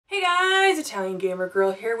Italian Gamer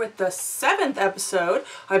Girl here with the 7th episode,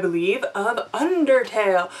 I believe, of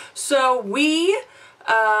Undertale. So we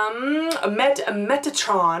met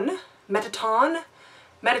Mettaton,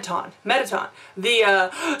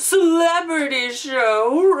 the celebrity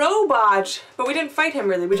show robot. But we didn't fight him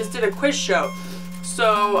really, we just did a quiz show.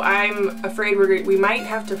 So I'm afraid we might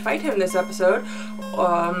have to fight him this episode.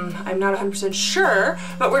 I'm not 100% sure,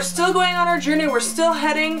 but we're still going on our journey. We're still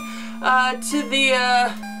heading to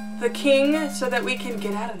the king so that we can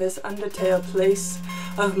get out of this Undertale place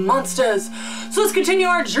of monsters. So let's continue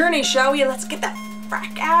our journey, shall we? Let's get the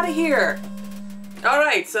frack out of here.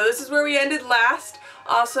 Alright, so this is where we ended last.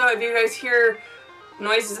 Also, if you guys hear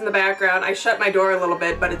noises in the background, I shut my door a little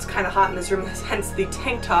bit, but it's kind of hot in this room, hence the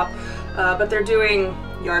tank top. But they're doing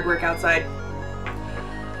yard work outside.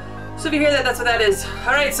 So if you hear that, that's what that is.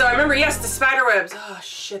 Alright, so I remember, yes, the spider webs. Oh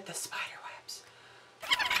shit, the spider webs.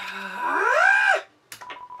 Ah!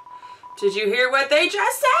 Did you hear what they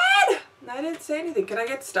just said? I didn't say anything. Can I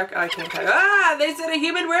get stuck? Oh, I can't. Ah, they said a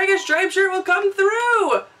human wearing a striped shirt will come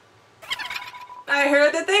through. I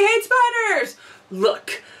heard that they hate spiders.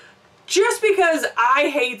 Look, just because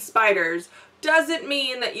I hate spiders doesn't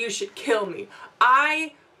mean that you should kill me.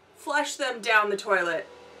 I flush them down the toilet.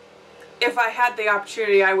 If I had the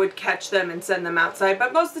opportunity, I would catch them and send them outside,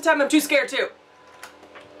 but most of the time I'm too scared to.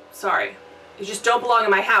 Sorry. You just don't belong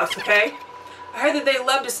in my house, okay? I heard that they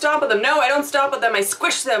love to stomp on them. No, I don't stomp on them. I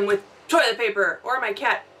squish them with toilet paper, or my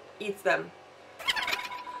cat eats them.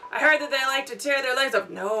 I heard that they like to tear their legs off.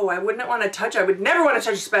 No, I wouldn't want to touch. I would never want to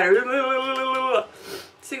touch a spider.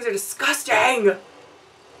 These things are disgusting.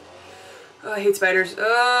 Oh, I hate spiders.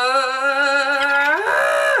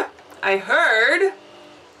 I heard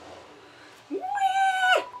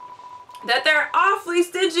that they're awfully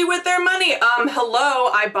stingy with their money.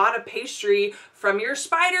 Hello, I bought a pastry from your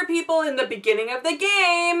spider people in the beginning of the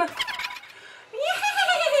game.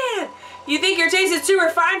 Yeah! You think your taste is too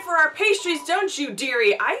refined for our pastries, don't you,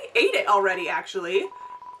 dearie? I ate it already, actually.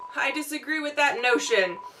 I disagree with that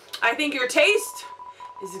notion. I think your taste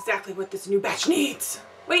is exactly what this new batch needs.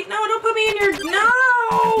 Wait, no, don't put me in your...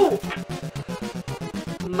 No!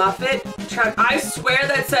 Muffet? I swear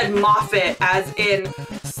that said Moffat, as in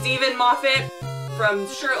Stephen Moffat from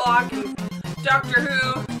Sherlock and Doctor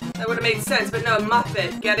Who. That would have made sense, but no,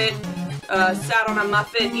 Muffet, get it? Sat on a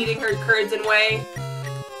Muffet eating her curds and whey.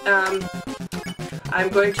 I'm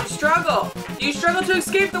going to struggle. You struggle to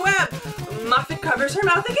escape the web. Muffet covers her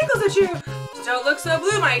mouth and giggles at you. Don't look so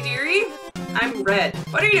blue, my dearie. I'm red.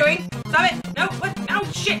 What are you doing? Stop it. No, what? No,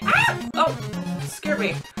 shit. Ah! Oh, scared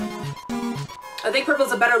me. I think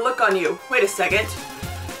purple's a better look on you. Wait a second.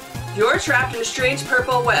 You're trapped in a strange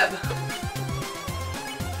purple web.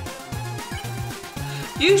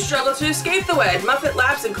 You struggle to escape the web. Muffet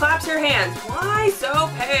laughs and claps her hands. Why so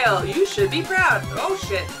pale? You should be proud. Oh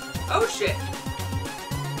shit. Oh shit.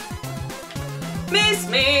 Miss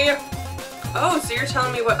me. Oh, so you're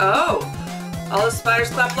telling me what? Oh. All the spiders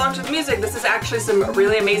clap along to the music. This is actually some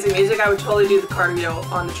really amazing music. I would totally do the cardio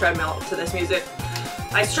on the treadmill to this music.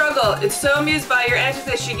 I struggle. It's so amused by your antics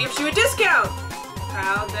that she gives you a discount.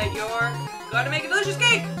 Proud that you're going to make a delicious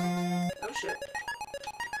cake. Oh shit.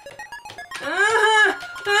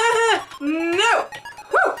 No.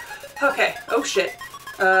 Whew. Okay. Oh shit.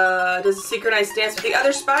 Does a synchronized dance with the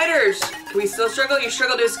other spiders? Can we still struggle? You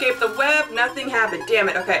struggle to escape the web. Nothing happened. Damn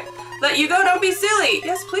it. Okay. Let you go. Don't be silly.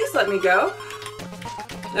 Yes, please let me go.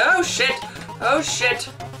 Oh shit. Oh shit.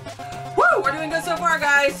 Woo! We're doing good so far,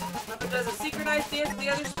 guys. Muffet does a synchronized dance with the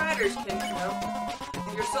other spiders. Can you know?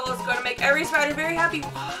 Your soul is going to make every spider very happy.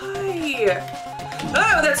 Why?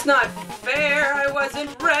 Oh, that's not fair. I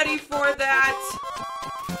wasn't ready for that.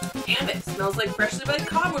 Damn it. Smells like freshly baked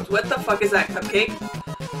cobwebs. What the fuck is that, Cupcake?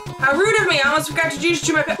 How rude of me. I almost forgot to introduce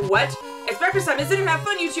you to my pet. What? It's breakfast time. Isn't it? Have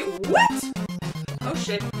fun, you two. What? Oh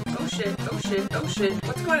shit. Oh shit. Oh shit. Oh shit.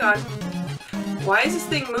 What's going on? Why is this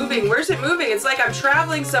thing moving? Where's it moving? It's like I'm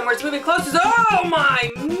traveling somewhere. It's moving closer. Oh my!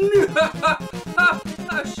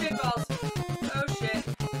 Oh shit balls. Oh shit.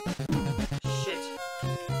 Shit.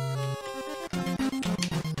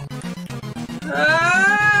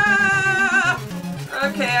 Ah!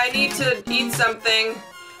 Okay, I need to eat something.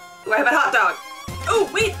 Do I have a hot dog? Oh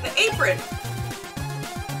wait, the apron.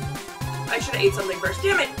 I should have ate something first.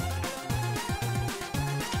 Damn it.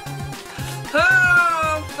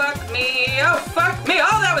 Oh, fuck me. Oh, fuck me.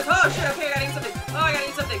 Oh, that was, oh, shit. Okay, I gotta eat something. Oh, I gotta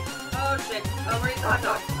eat something. Oh, shit. Oh, where's the hot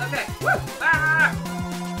dog? Okay. Woo. Ah.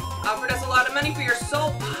 Offered us a lot of money for your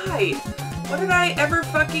soul pie. What did I ever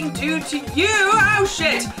fucking do to you? Oh,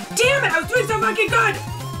 shit. Damn it. I was doing so fucking good.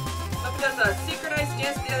 Look, does a synchronized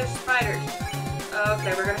dance with the other spiders.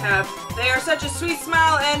 Okay, we're gonna have, they are such a sweet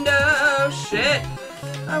smile and, oh, shit.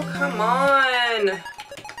 Oh, come on.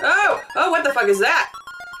 Oh, what the fuck is that?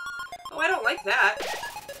 Oh, I don't like that.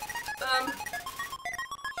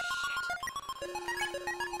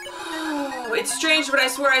 Oh, it's strange, but I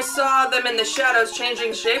swear I saw them in the shadows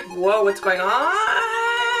changing shape. Whoa, what's going on?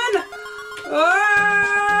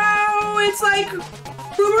 Oh, it's like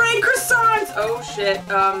boomerang croissants. Oh, shit.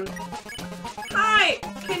 Hi,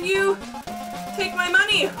 can you take my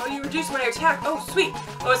money? Oh, you reduced my attack. Oh, sweet.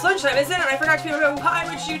 Oh, it's lunchtime, isn't it? And I forgot to be able to. Why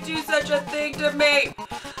would you do such a thing to me?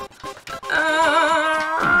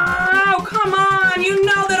 Oh, come on. You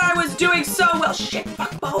know that I was doing so well. Shit,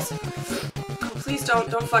 fuck balls. Oh, please don't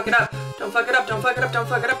fuck it up. Don't fuck it up. Don't fuck it up. Don't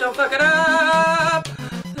fuck it up. Don't fuck it up.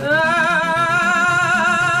 No.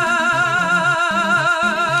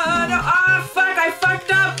 Ah, fuck. I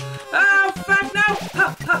fucked up. Oh, fuck, no.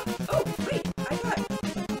 Oh, wait. I got.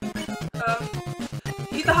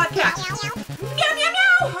 Eat the hot cat. Meow, meow,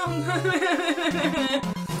 meow.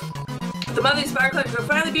 The monthly Spire Collectors will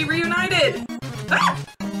finally be reunited. Ah!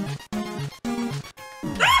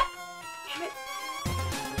 Ah! Damn it.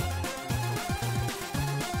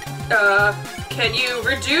 Can you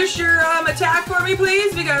reduce your attack for me,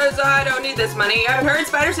 please? Because I don't need this money. I've heard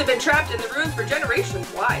spiders have been trapped in the ruins for generations.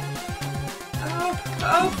 Why?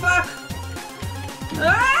 Oh, fuck.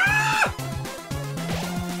 Ah!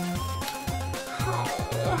 Oh,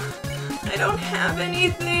 I don't have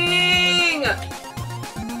anything.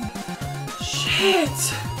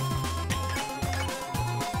 Shit.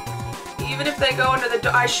 Even if they go under the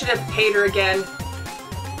door, I should have paid her again.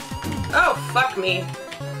 Oh, fuck me.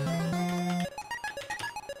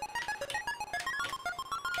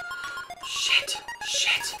 Shit.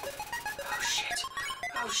 Oh, shit.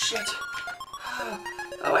 Oh, shit.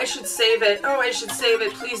 Oh, I should save it. Oh, I should save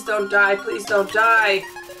it. Please don't die. Please don't die.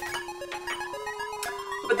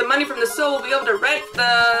 With the money from the soul, we'll be able to rent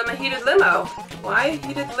the heated limo. Why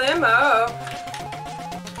heated limo?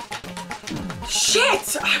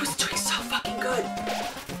 Shit! I was doing so fucking good.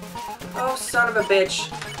 Oh, son of a bitch.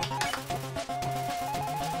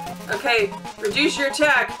 Okay, reduce your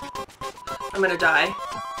attack. I'm gonna die.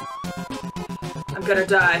 I'm gonna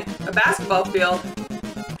die. A basketball field.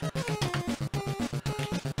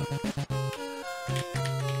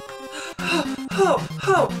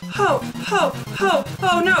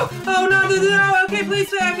 Oh no! Oh no! No! Okay,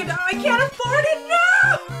 please, I can't afford it. No!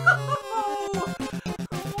 Oh,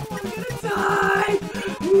 I'm gonna die.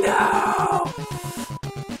 No!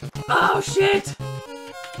 Oh shit!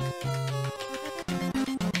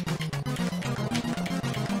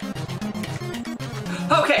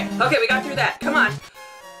 Okay, we got through that. Come on.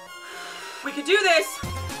 We can do this.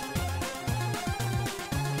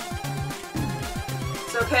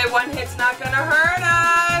 It's okay, one hit's not gonna hurt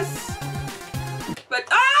us. But,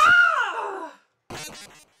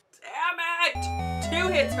 damn it! 2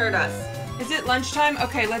 hits hurt us. Is it lunchtime?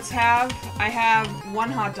 Okay, I have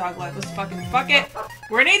 1 hot dog left. Let's fucking fuck it.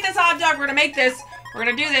 We're gonna eat this hot dog. We're gonna make this. We're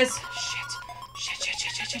gonna do this.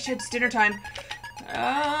 Shit. It's dinner time.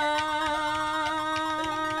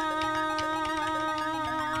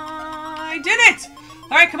 I did it!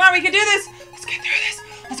 Alright, come on, we can do this! Let's get through this!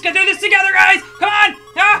 Let's get through this together, guys! Come on!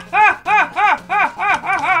 Oh,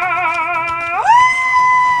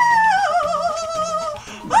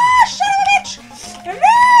 son of a bitch! No,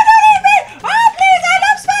 don't eat me! Oh, please, I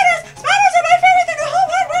love spiders! Spiders are my favorite thing in the whole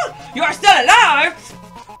wide world! You are still alive!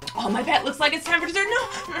 Oh, my pet looks like it's time for dessert. No!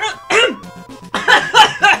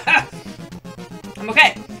 I'm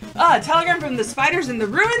okay. A telegram from the spiders in the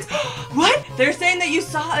ruins? What? They're saying that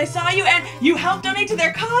they saw you and you helped donate to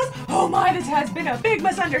their cause? Oh my, this has been a big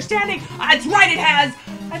misunderstanding. That's right, it has.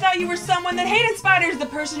 I thought you were someone that hated spiders, the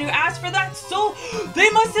person who asked for that soul.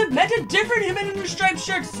 They must have meant a different human in a striped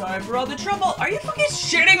shirt. Sorry for all the trouble. Are you fucking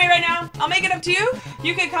shitting me right now? I'll make it up to you.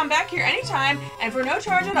 You can come back here anytime, and for no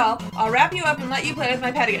charge at all, I'll wrap you up and let you play with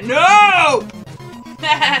my pet again. No!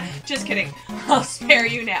 Just kidding. I'll spare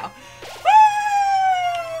you now.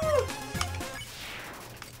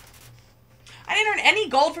 I didn't earn any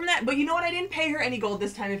gold from that, but you know what? I didn't pay her any gold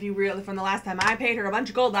this time, if you really, from the last time. I paid her a bunch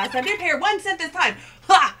of gold last time. I didn't pay her 1 cent this time.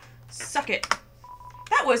 Ha! Suck it.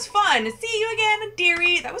 That was fun. See you again,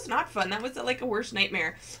 dearie. That was not fun. That was like a worst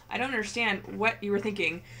nightmare. I don't understand what you were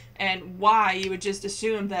thinking and why you would just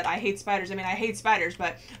assume that I hate spiders. I mean, I hate spiders,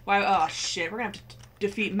 but why? Oh, shit. We're going to have to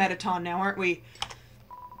defeat Mettaton now, aren't we?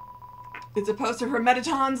 It's a poster for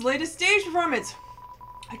Mettaton's latest stage performance.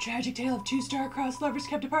 A tragic tale of 2 star-crossed lovers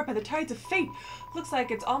kept apart by the tides of fate. Looks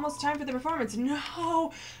like it's almost time for the performance. No.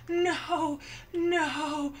 Oh,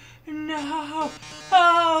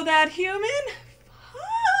 that human?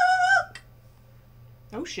 Fuck.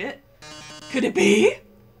 Oh, shit. Could it be?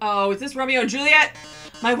 Oh, is this Romeo and Juliet?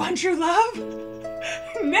 My one true love?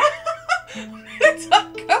 No!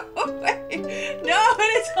 Mettaton, go away! No,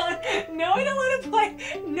 Mettaton! No, I don't want to play!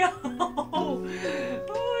 No! Oh,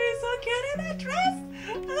 you're so cute in that dress!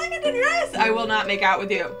 I like the dress! I will not make out with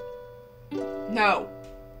you. No.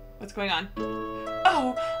 What's going on?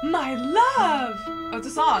 Oh, my love! Oh, it's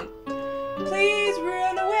a song. Please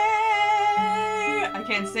run away! I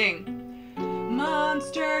can't sing.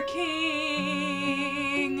 Monster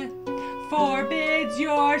King forbids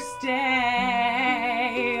your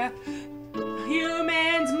stay.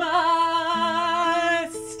 Humans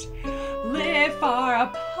must live far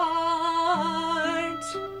apart.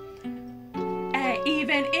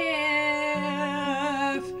 Even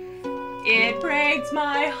if it breaks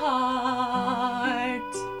my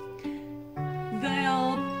heart,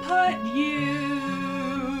 they'll put you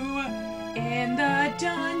in the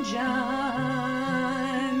dungeon.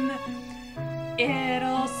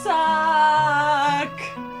 It'll suck,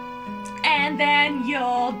 and then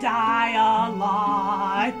you'll die a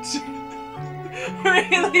lot.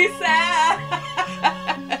 Really sad.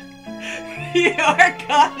 You're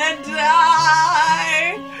gonna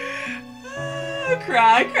die.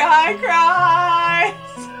 Cry, cry, cry.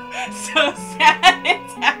 So sad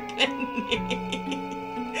it's happening.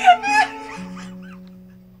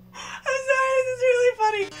 I'm sorry, this is really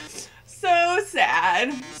funny. So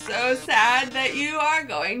sad. So sad that you are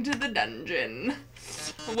going to the dungeon.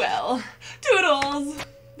 Well, toodles.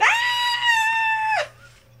 Ah!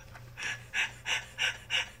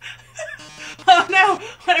 Oh no,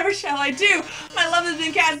 whatever shall I do? My love has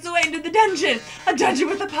been cast away into the dungeon. A dungeon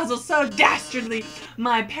with a puzzle so dastardly.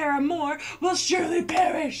 My paramour will surely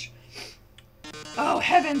perish. Oh,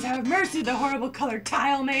 heavens, have mercy, the horrible colored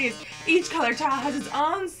tile maze. Each colored tile has its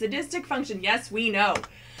own sadistic function. Yes, we know.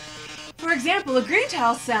 For example, a green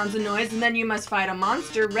tile sounds a noise and then you must fight a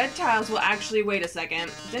monster. Red tiles will actually wait a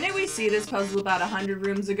second. Didn't we see this puzzle about 100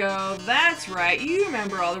 rooms ago? That's right, you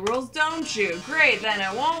remember all the rules, don't you? Great, then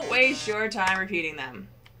I won't waste your time repeating them.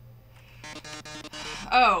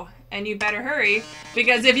 Oh, and you better hurry,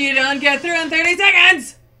 because if you don't get through in 30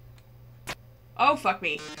 seconds... Oh, fuck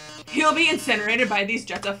me. You'll be incinerated by these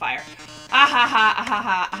jets of fire. Ah ha ha, ah ha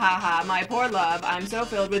ha, ah ha ha, my poor love, I'm so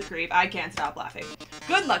filled with grief, I can't stop laughing.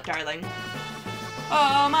 Good luck, darling.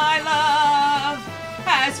 Oh, my love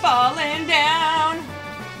has fallen down.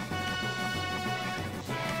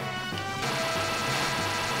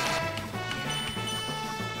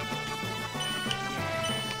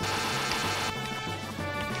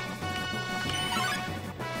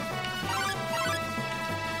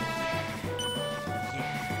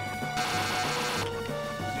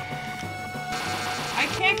 I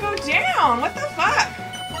can't go down. What the fuck?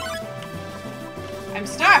 I'm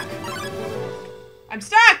stuck. I'm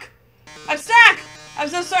stuck. I'm stuck. I'm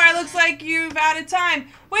so sorry. Looks like you've out of time.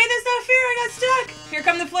 Wait, that's not fair. I got stuck. Here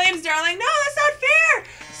come the flames, darling. No, that's not fair.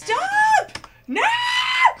 Stop. No.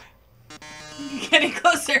 Getting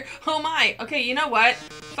closer. Oh my. Okay, you know what?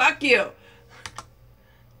 Fuck you.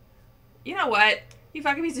 You know what? You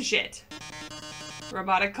fucking piece of shit.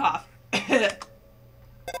 Robotic cough.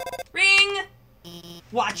 Ring.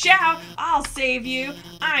 Watch out! I'll save you!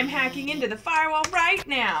 I'm hacking into the firewall right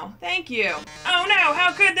now! Thank you! Oh no!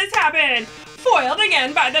 How could this happen? Foiled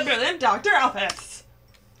again by the brilliant Dr. Alphys!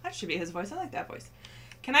 That should be his voice. I like that voice.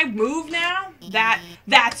 Can I move now?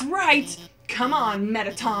 That's right! Come on,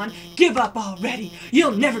 Mettaton! Give up already!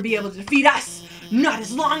 You'll never be able to defeat us! Not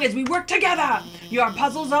as long as we work together! Your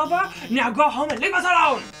puzzle's over? Now go home and leave us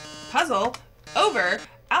alone! Puzzle? Over?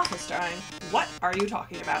 Alphys, darling, what are you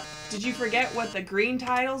talking about? Did you forget what the green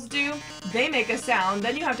tiles do? They make a sound,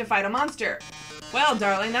 then you have to fight a monster. Well,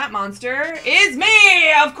 darling, that monster is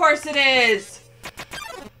me! Of course it is!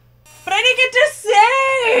 But I didn't get to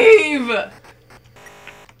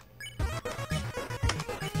save!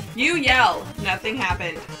 You yell. Nothing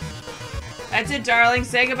happened. That's it, darling.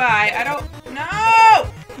 Say goodbye. I don't... No!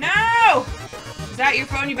 No! Is that your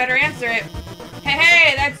phone? You better answer it.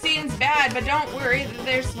 Hey, that seems bad, but don't worry.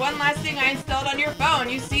 There's one last thing I installed on your phone.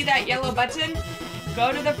 You see that yellow button?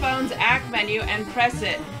 Go to the phone's act menu and press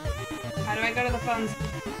it. How do I go to the phone's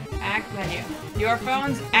act menu? Your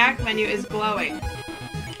phone's act menu is glowing.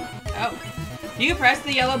 Oh. You press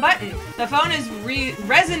the yellow button. The phone is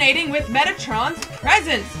resonating with Mettaton's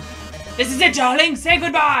presence. This is it, darling. Say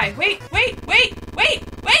goodbye. Wait.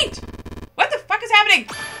 What the fuck is happening?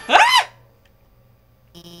 Ah!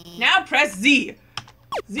 Now press Z.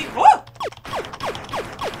 Z. Oh!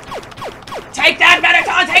 Take that,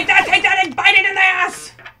 Mettaton! Take that, and bite it in the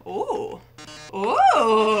ass! Ooh.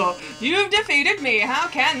 Ooh. You've defeated me. How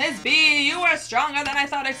can this be? You were stronger than I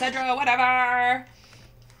thought, etc. Whatever.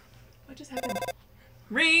 What just happened?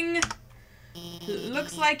 Ring!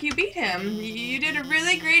 Looks like you beat him. You did a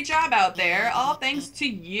really great job out there, all thanks to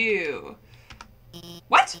you.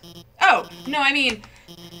 What? Oh, no, I mean,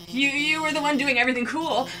 you were the one doing everything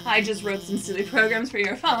cool. I just wrote some silly programs for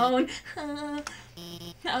your phone.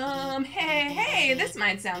 Hey, this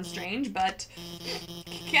might sound strange, but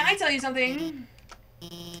can I tell you something?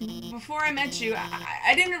 Before I met you,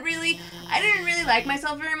 I didn't really like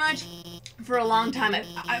myself very much. For a long time,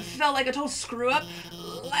 I felt like a total screw-up.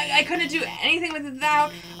 Like I couldn't do anything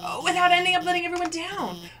without ending up letting everyone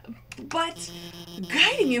down. But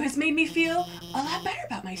guiding you has made me feel a lot better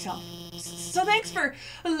about myself. So thanks for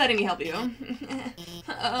letting me help you.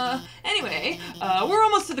 Anyway, we're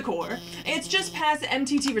almost to the core. It's just past the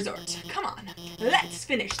MTT Resort. Come on, let's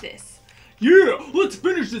finish this. Yeah, let's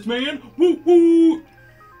finish this, man. Woo woo.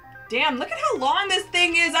 Damn, look at how long this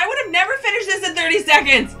thing is. I would have never finished this in 30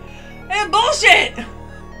 seconds. Bullshit!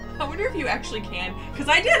 I wonder if you actually can. Because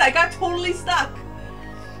I did. I got totally stuck.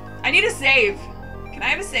 I need a save. Can I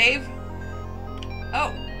have a save?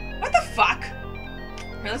 Oh. What the fuck?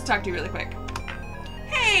 Here, let's talk to you really quick.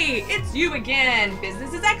 Hey, it's you again.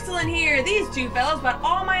 Business is excellent here. These two fellows bought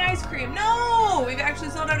all my ice cream. No! We've actually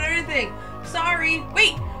sold out everything. Sorry.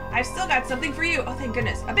 Wait. I've still got something for you. Oh, thank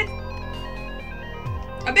goodness. A big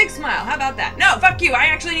smile. How about that? No, fuck you. I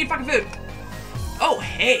actually need fucking food. Oh,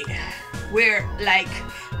 hey. We're, like,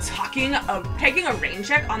 taking a rain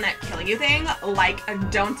check on that killing you thing. Like,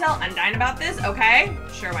 don't tell Undyne about this, okay?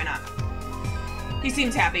 Sure, why not? He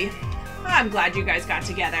seems happy. I'm glad you guys got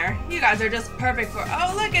together. You guys are just perfect for—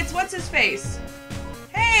 oh, look, it's what's-his-face.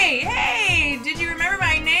 Hey, did you remember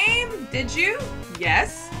my name? Did you?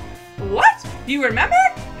 Yes. What? You remember?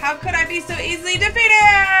 How could I be so easily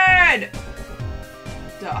defeated?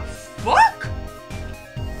 The fuck?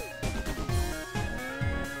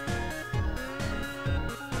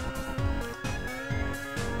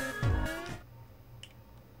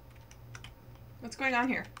 What's going on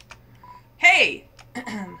here? Hey!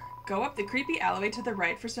 Go up the creepy alleyway to the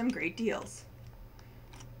right for some great deals.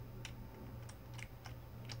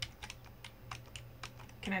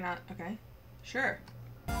 Can I not? Okay. Sure.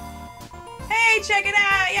 Hey, check it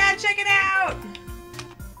out! Yeah, check it out!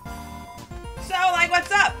 So, like,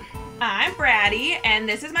 what's up? I'm Bratty, and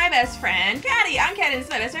this is my best friend, Caddy. I'm Caddy, this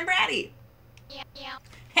is my best friend, Bratty.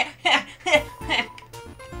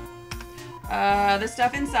 The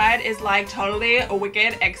stuff inside is like totally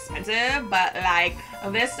wicked expensive, but like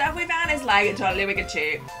this stuff we found is like totally wicked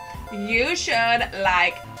cheap. You should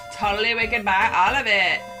like totally wicked buy all of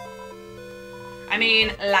it. I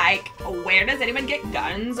mean, like, where does anyone get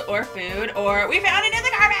guns or food? Or we found it in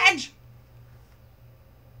the garbage!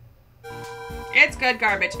 It's good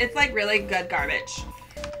garbage. It's like really good garbage.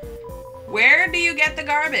 Where do you get the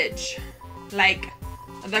garbage? Like,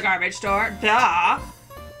 the garbage store? Duh!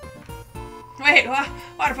 Wait,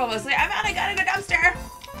 waterfall mostly. I found a gun in a dumpster!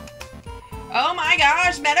 Oh my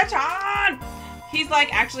gosh, Mettaton! He's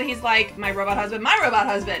like, actually, he's like my robot husband. My robot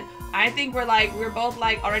husband! I think we're both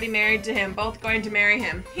like already married to him, both going to marry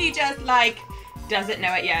him. He just like doesn't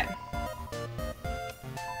know it yet.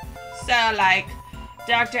 So like,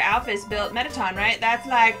 Dr. Alphys built Mettaton, right? That's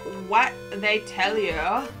like what they tell you.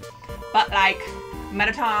 But like,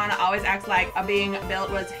 Mettaton always acts like being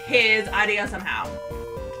built was his idea somehow.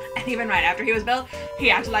 And even right after he was built,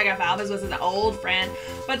 he acted like Alphys was his old friend.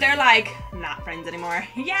 But they're like, not friends anymore.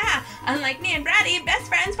 Yeah, unlike me and Bratty, best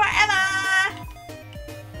friends forever!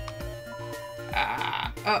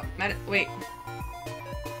 Wait.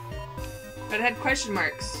 But it had question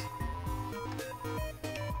marks.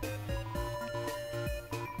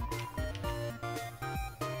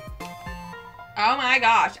 Oh my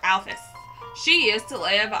gosh, Alphys. She used to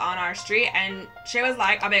live on our street and she was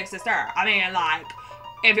like a big sister. I mean, like,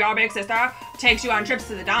 if your big sister takes you on trips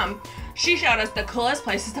to the dump, she showed us the coolest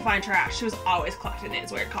places to find trash. She was always collecting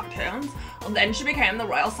these weird cartoons. Then she became the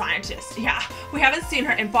royal scientist. Yeah, we haven't seen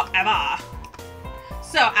her in forever.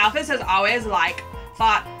 So Alphys has always like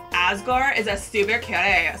thought Asgore is a super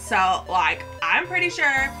cutie. So like, I'm pretty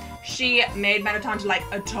sure she made Mettaton to like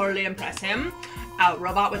totally impress him. A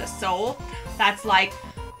robot with a soul that's like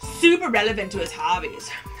super relevant to his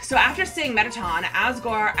hobbies. So after seeing Mettaton,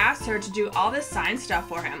 Asgore asked her to do all this science stuff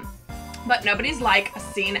for him. But nobody's like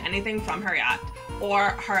seen anything from her yet, or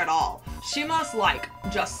her at all. She must like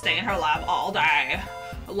just stay in her lab all day,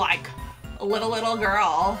 like little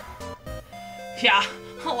girl. Yeah,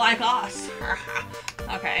 like us.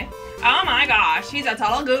 Okay. Oh my gosh, he's a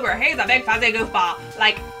total goober. He's a big fuzzy goofball.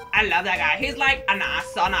 Like, I love that guy. He's like a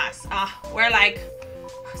nice, so nice. We're like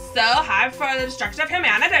so hyped for the destruction of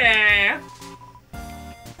humanity.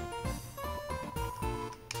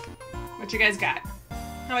 What you guys got?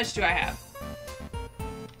 How much do I have?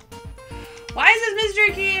 Why is this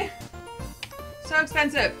mystery key so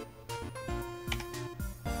expensive?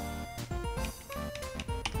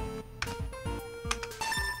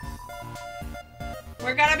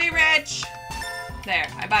 We're gonna be rich. There,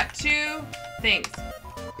 I bought 2 things.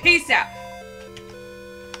 Peace out.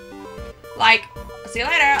 Like, see you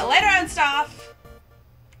later. Later and stuff.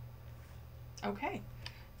 Okay.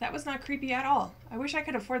 That was not creepy at all. I wish I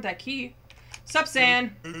could afford that key. Sup,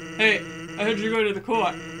 San? Hey, I heard you go to the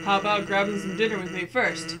court. How about grabbing some dinner with me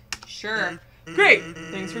first? Sure. Great!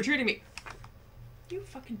 Thanks for treating me. You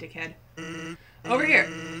fucking dickhead. Over here.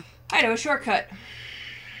 I know a shortcut.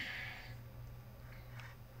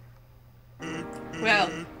 Well,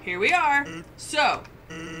 here we are. So,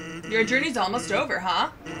 your journey's almost over, huh?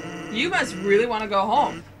 You must really want to go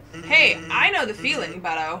home. Hey, I know the feeling,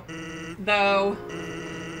 buddo. Though,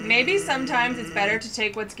 maybe sometimes it's better to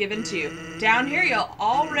take what's given to you. Down here,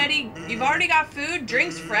 you've already got food,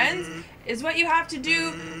 drinks, friends. Is what you have to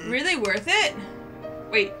do really worth it?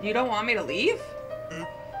 Wait, you don't want me to leave?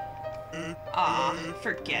 Aw,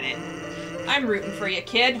 forget it. I'm rooting for you,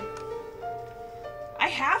 kid. I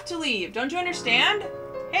have to leave, don't you understand?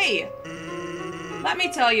 Hey, let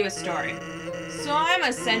me tell you a story. So I'm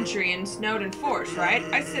a sentry in Snowden Forest, right?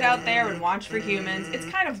 I sit out there and watch for humans. It's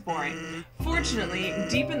kind of boring. Fortunately,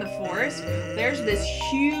 deep in the forest, there's this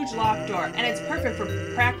huge locked door, and it's perfect for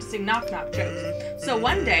practicing knock-knock jokes. So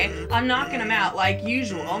one day, I'm knocking them out like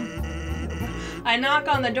usual. I knock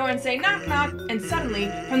on the door and say, knock, knock, and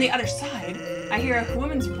suddenly, from the other side, I hear a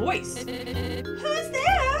woman's voice. Who's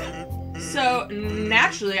there? So,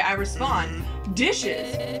 naturally, I respond,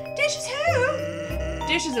 dishes. Dishes who?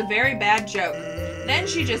 Dish is a very bad joke. Then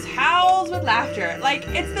she just howls with laughter, like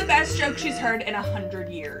it's the best joke she's heard in 100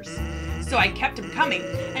 years. So I kept him coming,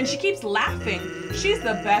 and she keeps laughing. She's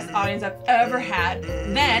the best audience I've ever had.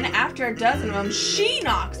 Then, after a dozen of them, she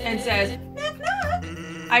knocks and says, knock, knock.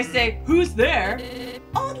 I say, who's there?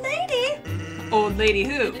 Old lady. Old lady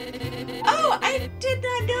who? Oh, I did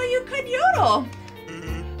not know you could yodel.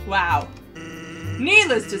 Wow.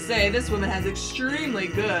 Needless to say, this woman is extremely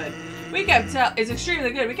good. We kept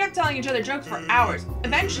telling each other jokes for hours.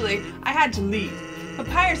 Eventually, I had to leave.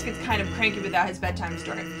 Papyrus gets kind of cranky without his bedtime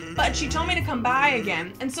story. But she told me to come by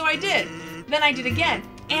again, and so I did. Then I did again,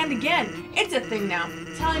 and again. It's a thing now.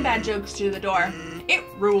 Telling bad jokes to the door. It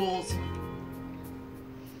rules.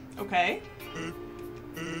 Okay.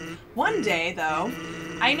 One day, though,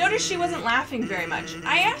 I noticed she wasn't laughing very much.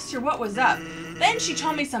 I asked her what was up. Then she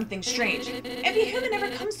told me something strange. If a human ever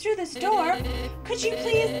comes through this door, could you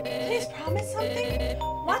please promise something?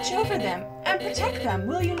 Watch over them and protect them,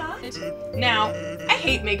 will you not? Now, I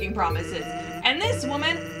hate making promises. And this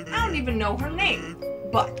woman, I don't even know her name.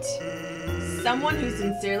 But someone who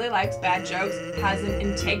sincerely likes bad jokes has an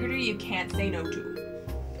integrity you can't say no to.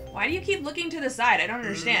 Why do you keep looking to the side? I don't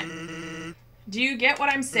understand. Do you get what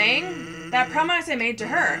I'm saying? That promise I made to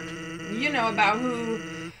her. You know about who...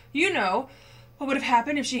 You know what would have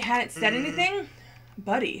happened if she hadn't said anything?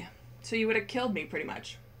 Buddy. So you would have killed me, pretty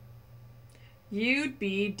much. You'd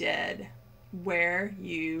be dead where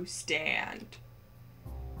you stand.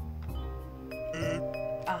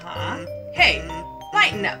 Uh-huh. Hey,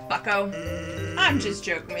 lighten up, bucko. I'm just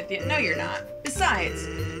joking with you. No, you're not. Besides,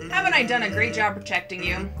 haven't I done a great job protecting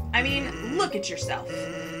you? I mean, look at yourself.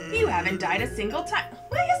 You haven't died a single time.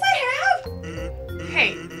 Well, yes, I have.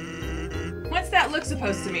 Hey, what's that look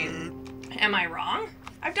supposed to mean? Am I wrong?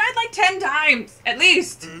 I've died like 10 times, at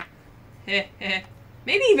least.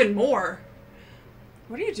 Maybe even more.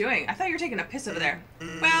 What are you doing? I thought you were taking a piss over there.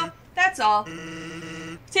 Well, that's all.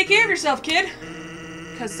 Take care of yourself, kid.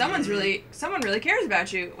 Because someone really cares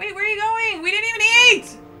about you. Wait, where are you going? We didn't even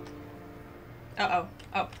eat! Uh-oh.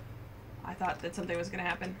 Oh. I thought that something was gonna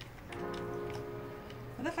happen.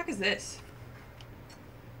 What the fuck is this?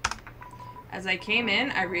 As I came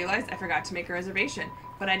in, I realized I forgot to make a reservation.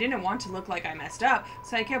 But I didn't want to look like I messed up,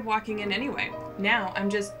 so I kept walking in anyway. Now, I'm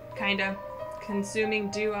just kinda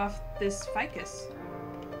consuming dew off this ficus.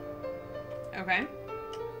 Okay.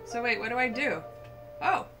 So wait, what do I do?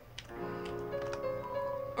 Oh.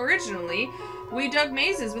 Originally, we dug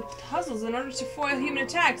mazes with puzzles in order to foil human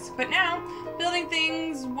attacks, but now, building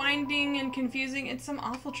things, winding and confusing, it's some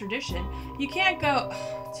awful tradition. You can't go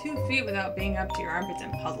 2 feet without being up to your armpits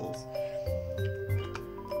in puzzles.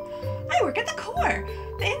 I work at the core.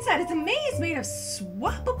 The inside is a maze made of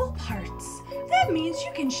swappable parts. That means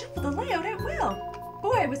you can shuffle the layout at will.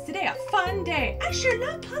 Boy, was today a fun day. I sure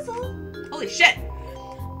love puzzle. Holy shit.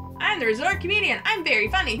 I'm the resort comedian. I'm very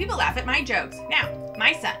funny. People laugh at my jokes. Now,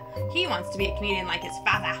 my son, he wants to be a comedian like his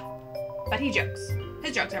father. But he jokes.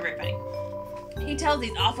 His jokes are very funny. He tells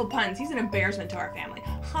these awful puns. He's an embarrassment to our family.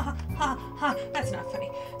 Ha ha ha ha. That's not funny.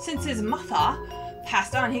 Since his mother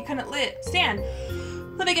passed on, he couldn't stand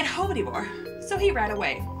living at home anymore. So he ran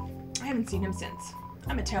away. I haven't seen him since.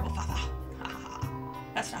 I'm a terrible father. Ha ha ha.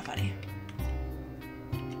 That's not funny.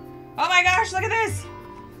 Oh my gosh, look at this!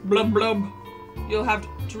 Blub blub. You'll have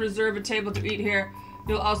to reserve a table to eat here.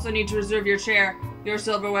 You'll also need to reserve your chair, your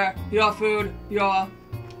silverware, your food, your...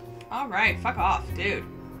 Alright, fuck off, dude.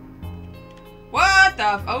 What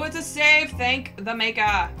the oh, it's a save, thank the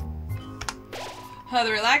maker. Oh,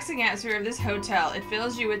 the relaxing atmosphere of this hotel. It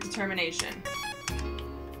fills you with determination.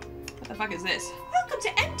 What the fuck is this? Welcome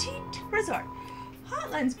to MT Resort.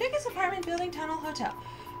 Hotland's biggest apartment building tunnel hotel.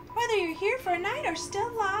 Whether you're here for a night or still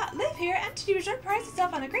live here, MTT Resort prides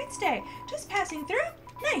itself on a great stay. Just passing through?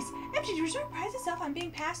 Nice. MTT Resort prides itself on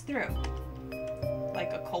being passed through.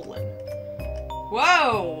 Like a colon.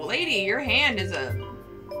 Whoa, lady, your hand is a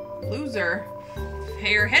loser.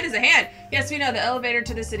 Your head is a hand. Yes, we know the elevator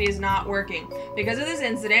to the city is not working. Because of this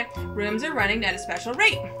incident, rooms are running at a special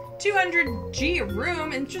rate. 200G a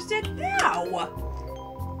room. Interested? Now.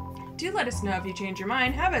 Do let us know if you change your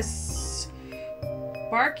mind. Have a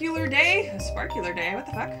sparkular day? A sparkular day? What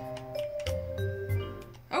the fuck?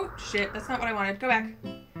 Oh, shit. That's not what I wanted. Go back.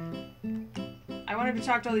 I wanted to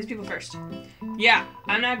talk to all these people first. Yeah,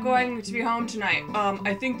 I'm not going to be home tonight.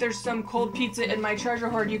 I think there's some cold pizza in my treasure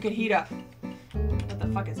hoard you can heat up. What the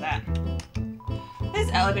fuck is that? This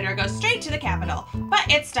elevator goes straight to the capital, but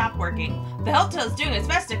it stopped working. The hotel is doing its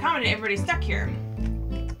best to accommodate everybody stuck here.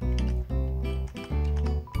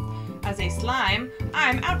 As a slime,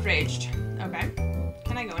 I'm outraged. Okay.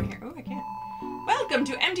 Can I go in here? Oh, I can't. Welcome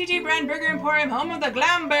to MTT Brand Burger Emporium, home of the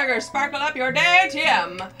Glam Burger. Sparkle up your day,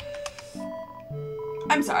 TM.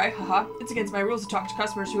 I'm sorry, haha. It's against my rules to talk to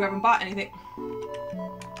customers who haven't bought anything.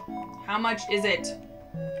 How much is it?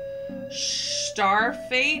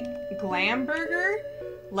 Starfate Glam Burger?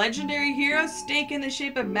 Legendary hero steak in the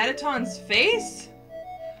shape of Mettaton's face?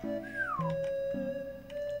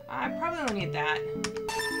 I probably only need that.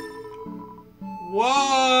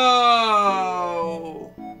 Whoa!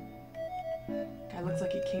 Guy looks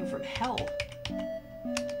like he came from hell.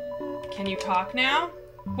 Can you talk now?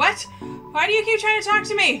 What? Why do you keep trying to talk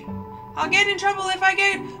to me? I'll get in trouble if I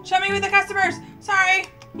show me with the customers. Sorry.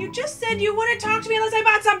 You just said you wouldn't talk to me unless I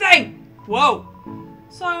bought something. Whoa.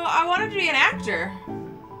 So I wanted to be an actor.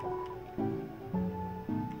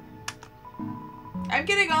 I'm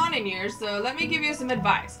getting on in years, so let me give you some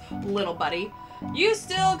advice, little buddy. You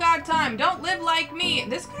still got time. Don't live like me.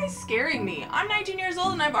 This guy's scaring me. I'm 19 years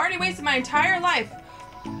old and I've already wasted my entire life.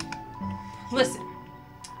 Listen,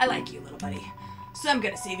 I like you, little buddy. So I'm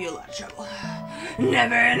gonna save you a lot of trouble.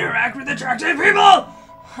 Never interact with attractive people!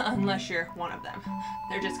 Unless you're one of them.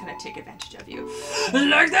 They're just gonna take advantage of you.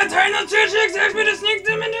 Like that time those two chicks asked me to sneak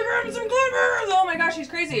them into grabbing some clippers! Oh my gosh, she's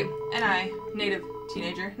crazy. And I, naive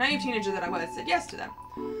teenager that I was, said yes to them.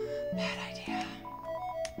 Bad idea.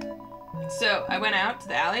 So I went out to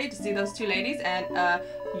the alley to see those two ladies and,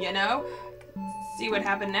 you know, see what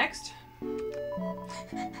happened next.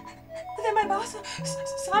 Then my boss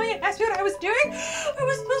saw me and asked me what I was doing. I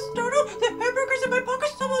was so startled. The hamburgers in my pocket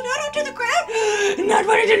stumbled out onto the ground. Not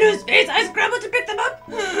wanting to lose face, I scrambled to pick them up.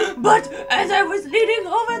 But as I was leaning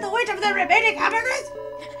over, the weight of the remaining hamburgers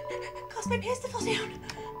caused my pants to fall down.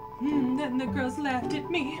 Then the girls laughed at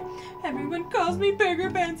me. Everyone calls me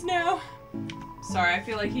Burger Pants now. Sorry, I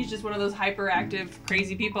feel like he's just one of those hyperactive,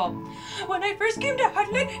 crazy people. When I first came to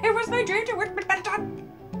Hotland, it was my dream to work with Mettaton.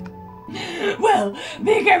 Well,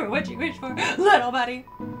 be careful what you wish for, little buddy.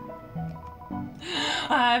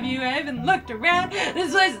 Have you even looked around?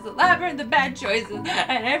 This place is a labyrinth of bad choices,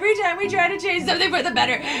 and every time we try to change something for the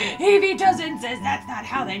better, Evie doesn't says that's not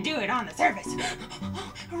how they do it on the surface.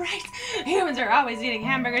 Right, humans are always eating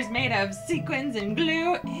hamburgers made of sequins and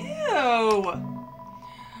glue. Ew.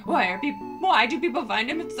 Why do people find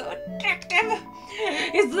him so attractive?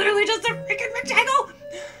 He's literally just a freaking rectangle.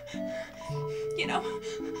 You know,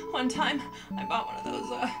 one time I bought one of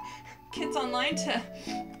those kits online to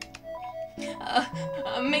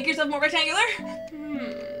make yourself more rectangular.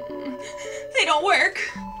 They don't work.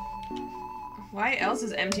 Why else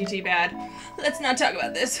is MTT bad? Let's not talk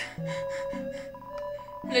about this.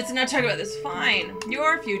 Let's not talk about this. Fine.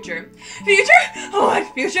 Your future. Future?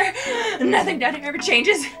 What future? Nothing down here ever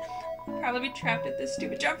changes. I'll probably be trapped at this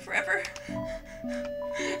stupid job forever.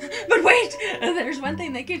 But wait! There's one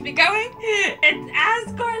thing that keeps me going.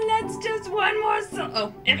 It's Asgore lets just one more soul.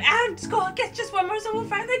 Oh, if Asgore gets just one more soul, we'll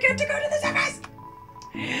finally get to go to the surface.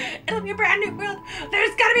 It'll be a brand new world.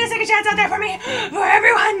 There's gotta be a second chance out there for me, for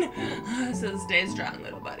everyone. So stay strong,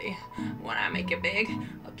 little buddy. When I make it big,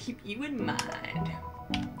 I'll keep you in mind.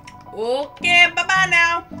 Okay, bye-bye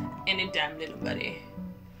now. Anytime, little buddy.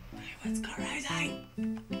 What's crazy?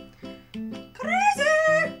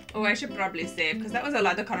 Crazy! Oh, I should probably save, because that was a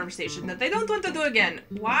lot of conversation that they don't want to do again.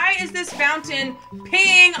 Why is this fountain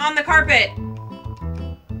peeing on the carpet?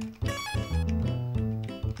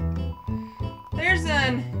 There's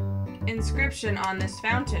an inscription on this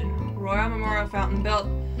fountain. Royal Memorial Fountain built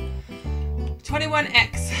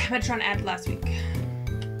 21X. Mettaton added last week.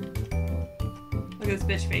 Look at this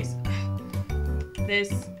bitch face.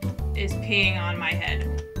 This is peeing on my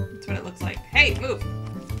head. That's what it looks like. Hey, move!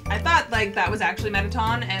 I thought, like, that was actually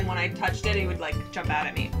Mettaton, and when I touched it, it would, like, jump out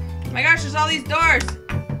at me. Oh my gosh, there's all these doors!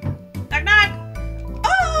 Knock, knock!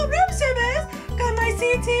 Oh, room service! Got my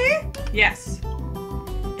CT? Yes.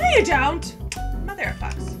 No, you don't! Mother of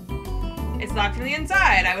fucks. It's locked from the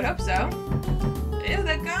inside. I would hope so. Ew,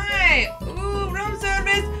 that guy! Ooh, room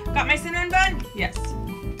service! Got my cinnamon bun? Yes.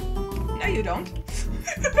 No, you don't.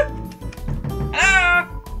 Hello!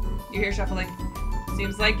 You hear shuffling.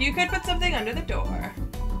 Seems like you could put something under the door.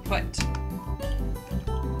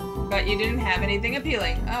 But you didn't have anything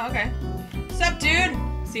appealing. Oh, okay. Sup, dude?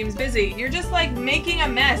 Seems busy. You're just like making a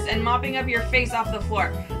mess and mopping up your face off the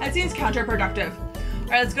floor. That seems counterproductive.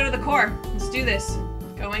 Alright, let's go to the core. Let's do this.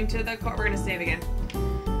 Going to the core. We're gonna save again.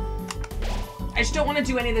 I just don't want to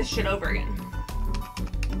do any of this shit over again.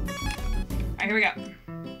 Alright, here we go.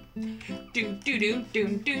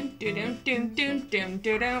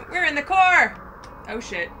 We're in the core! Oh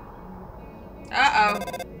shit. Uh-oh.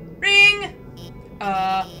 Ring!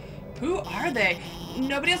 Who are they?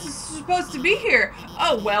 Nobody else is supposed to be here.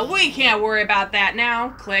 Oh, well, we can't worry about that now.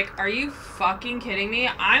 Click. Are you fucking kidding me?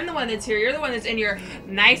 I'm the one that's here. You're the one that's in your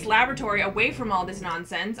nice laboratory away from all this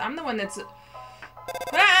nonsense. I'm the one that's...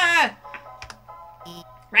 Ah!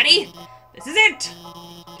 Ready? This is it!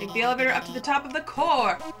 Take the elevator up to the top of the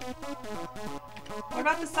core. What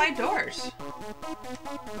about the side doors?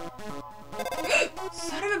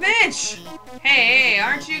 Son of a bitch! Hey,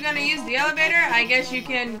 aren't you gonna use the elevator? I guess you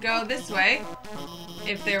can go this way.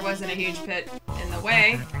 If there wasn't a huge pit in the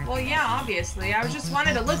way. Well, yeah, obviously. I just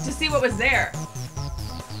wanted to look to see what was there.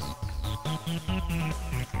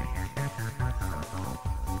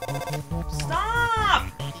 Stop!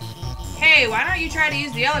 Hey, why don't you try to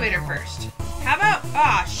use the elevator first? How about...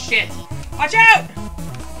 Ah, shit. Watch out!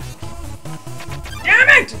 Damn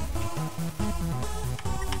it!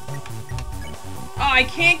 Oh, I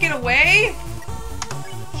can't get away?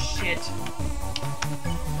 Shit.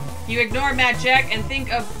 You ignore Matt Jack and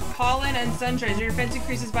think of pollen and sunshine. Your defense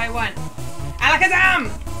increases by 1.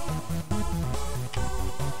 Alakazam!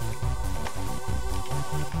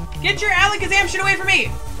 Get your Alakazam shit away from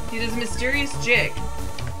me! He does a mysterious jig.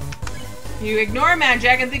 You ignore Matt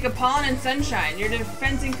Jack and think of pollen and sunshine. Your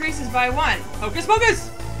defense increases by 1. Hocus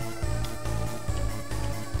pocus!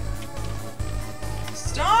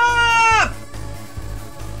 Stop!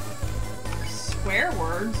 Swear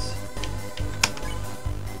words.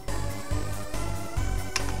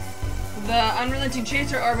 The unrelenting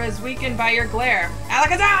chaser orb is weakened by your glare.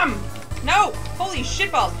 Alakazam! No! Holy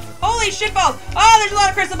shitballs! Holy shitballs! Oh, there's a lot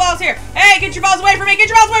of crystal balls here! Hey, get your balls away from me! Get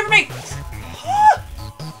your balls away from me!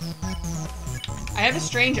 I have a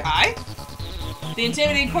strange eye? The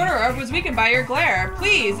intimidating quarter orb was weakened by your glare.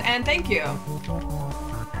 Please and thank you.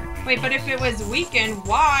 Wait, but if it was weakened,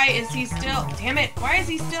 why is he still... Damn it, why is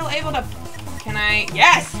he still able to... Can I...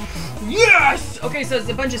 Yes! Yes! Okay, so it's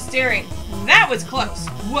a bunch of staring. That was close.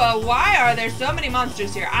 Well, why are there so many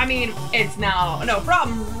monsters here? I mean, it's now no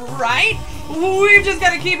problem, right? We've just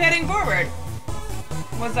got to keep heading forward.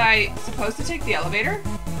 Was I supposed to take the elevator?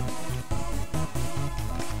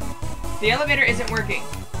 The elevator isn't working.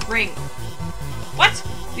 Ring. What?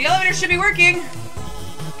 The elevator should be working.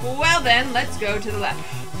 Well then, let's go to the left.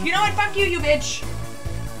 You know what? Fuck you, you bitch.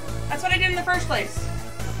 That's what I did in the first place.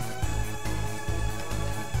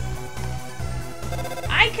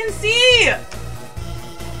 I can see!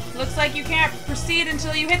 Looks like you can't proceed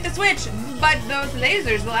until you hit the switch, but those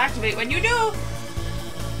lasers will activate when you do.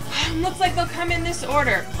 Looks like they'll come in this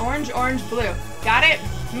order. Orange, orange, blue. Got it?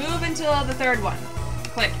 Move until the third one.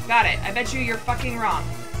 Click. Got it. I bet you're fucking wrong.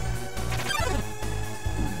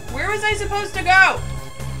 Where was I supposed to go?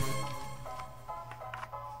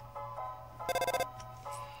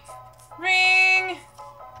 Ring!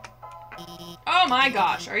 Oh my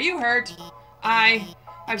gosh, are you hurt?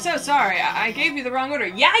 I'm so sorry. I gave you the wrong order.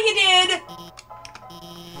 Yeah, you did!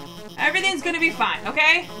 Everything's gonna be fine,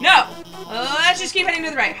 okay? No! Let's just keep heading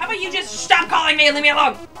to the right. How about you just stop calling me and leave me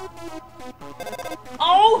alone?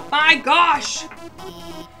 Oh my gosh!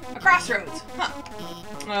 A crossroads.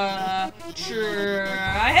 Huh. Sure.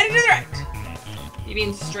 I headed to the right. You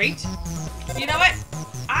mean straight? You know what?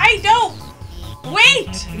 I don't.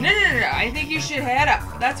 Wait! No. I think you should head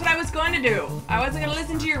up. That's what I was going to do. I wasn't going to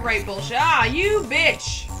listen to your right bullshit. Ah, you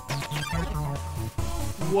bitch.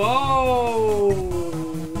 Whoa.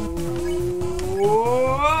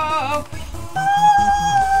 Whoa.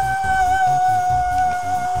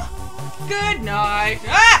 Good night.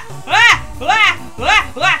 Ah! Ah! Ah!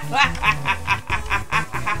 Ah! Ah!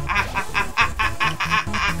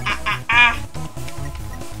 Ah!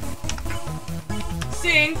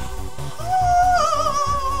 Sing.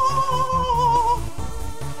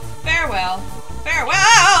 Farewell. Farewell.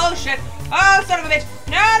 Oh shit. Oh son of a bitch.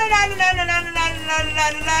 No.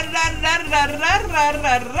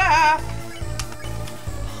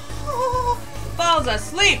 Falls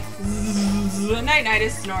asleep. Night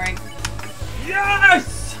is snoring.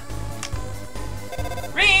 Yes!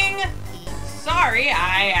 Ring! Sorry,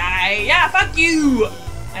 yeah, fuck you!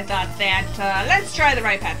 I thought that, let's try the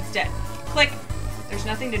right path instead. Click. There's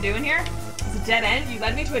nothing to do in here? It's a dead end? You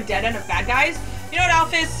led me to a dead end of bad guys? You know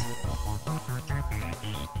what, Alphys?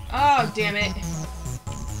 Oh, damn it.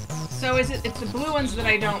 So it's the blue ones that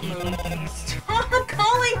I don't move. Stop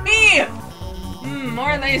calling me!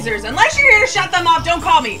 More lasers. Unless you're here to shut them off, don't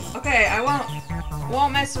call me! Okay, I won't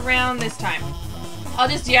mess around this time. I'll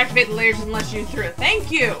just deactivate the lasers and let you through. Thank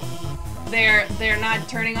you! They're not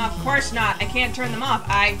turning off. Of course not. I can't turn them off.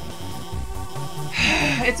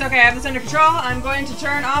 It's okay, I have this under control. I'm going to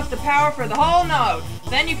turn off the power for the whole node.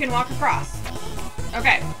 Then you can walk across.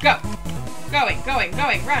 Okay, go. Going.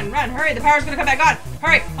 Run. Hurry, the power's gonna come back on.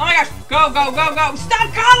 Hurry. Oh my gosh. Go.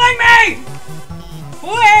 Stop calling me!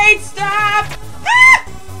 Wait, stop! Ah!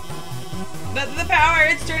 The power,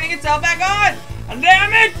 it's turning itself back on.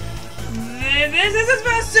 Damn it! This isn't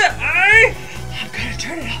supposed to. I'm gonna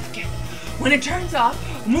turn it off again. When it turns off,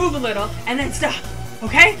 move a little and then stop.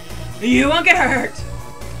 Okay? You won't get hurt.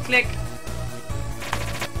 Click.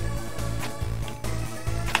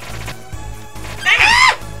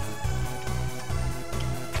 Ah!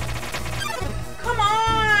 Come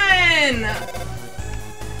on!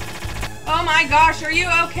 Oh my gosh, are you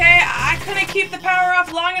okay? I couldn't keep the power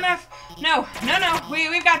off long enough. No.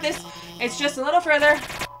 We've got this. It's just a little further.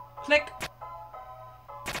 Click.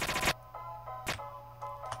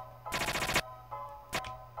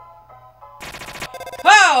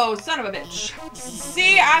 Whoa, son of a bitch.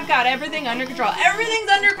 See, I've got everything under control. Everything's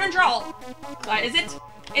under control. Is it?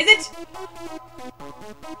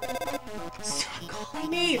 Stop calling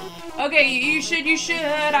me. Okay, you should.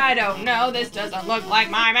 I don't know. This doesn't look like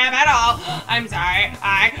my map at all. I'm sorry.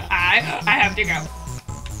 I have to go.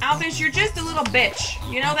 Alphys, you're just a little bitch.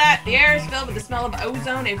 You know that? The air is filled with the smell of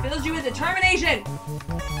ozone. It fills you with determination.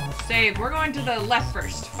 Save. We're going to the left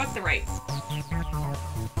first. Fuck the right.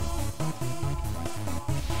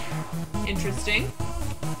 Interesting.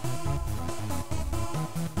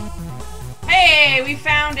 Hey, we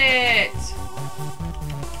found it!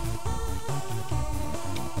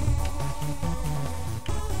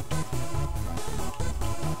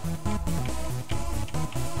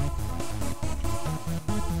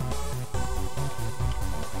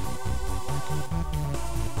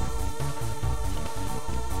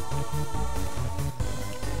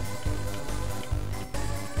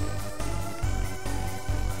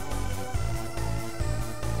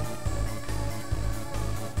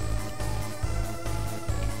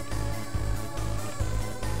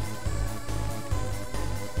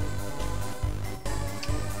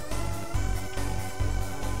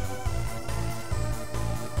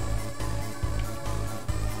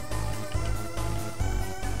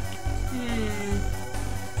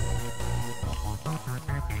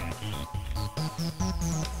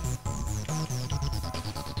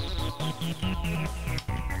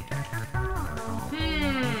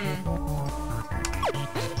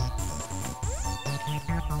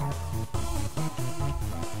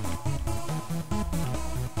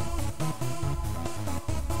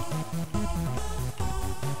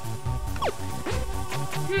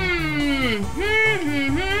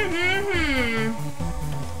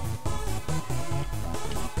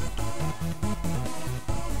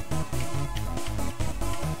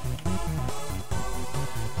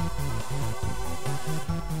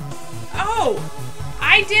 Oh!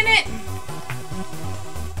 I didn't...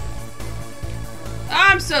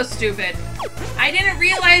 I'm so stupid. I didn't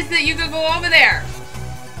realize that you could go over there.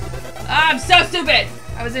 I'm so stupid.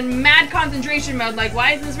 I was in mad concentration mode. Like,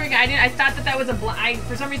 why isn't this working? I thought that was a I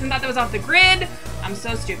for some reason thought that was off the grid. I'm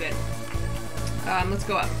so stupid. Let's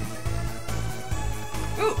go up.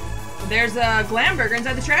 Ooh. There's a glam burger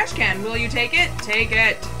inside the trash can. Will you take it? Take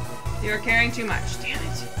it. You're carrying too much. Damn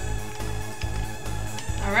it.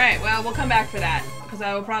 Alright, well, we'll come back for that. Because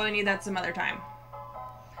I will probably need that some other time.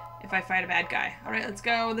 If I fight a bad guy. Alright, let's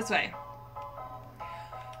go this way.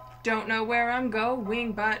 Don't know where I'm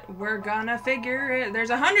going, but we're gonna figure it.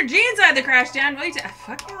 There's 100 G inside the crash can. Will you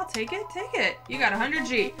fuck yeah, I'll take it. Take it. You got 100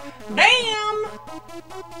 G. Damn!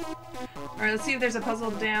 Alright, let's see if there's a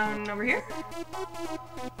puzzle down over here.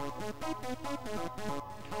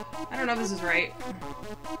 I don't know if this is right.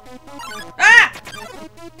 Ah!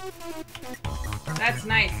 That's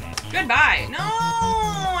nice. Goodbye. No!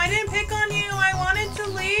 I didn't pick on you. I wanted to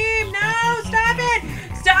leave. No! Stop it!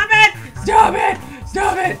 Stop it! Stop it!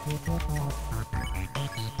 Stop it!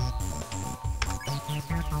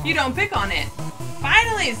 You don't pick on it.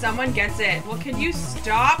 Finally, someone gets it. Well, can you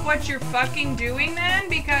stop what you're fucking doing then?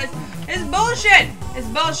 Because it's bullshit. It's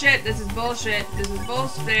bullshit. This is bullshit. This is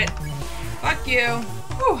bullshit. Fuck you.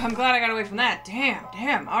 Whew, I'm glad I got away from that. Damn,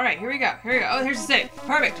 damn. Alright, here we go. Here we go. Oh, here's a save.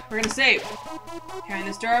 Perfect. We're gonna save. Behind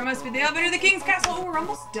this door must be the elevator to the king's castle. Oh, we're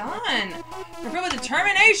almost done. We're filled with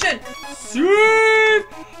determination. Save!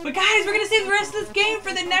 But guys, we're gonna save the rest of this game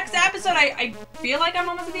for the next episode. I feel like I'm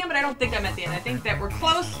almost at the end, but I don't think I'm at the end. I think that we're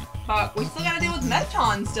close, but we still gotta deal with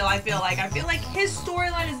Mettaton still, I feel like. I feel like his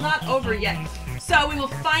storyline is not over yet. So we will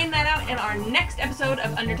find that out in our next episode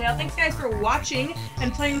of Undertale. Thanks guys for watching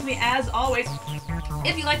and playing with me as always.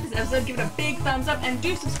 If you like this episode, give it a big thumbs up and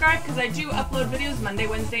do subscribe because I do upload videos Monday,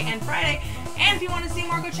 Wednesday, and Friday. And if you want to see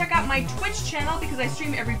more, go check out my Twitch channel because I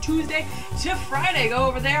stream every Tuesday to Friday. Go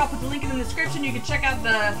over there. I'll put the link in the description. You can check out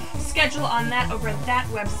the schedule on that over at that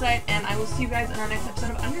website. And I will see you guys in our next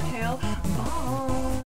episode of Undertale. Bye!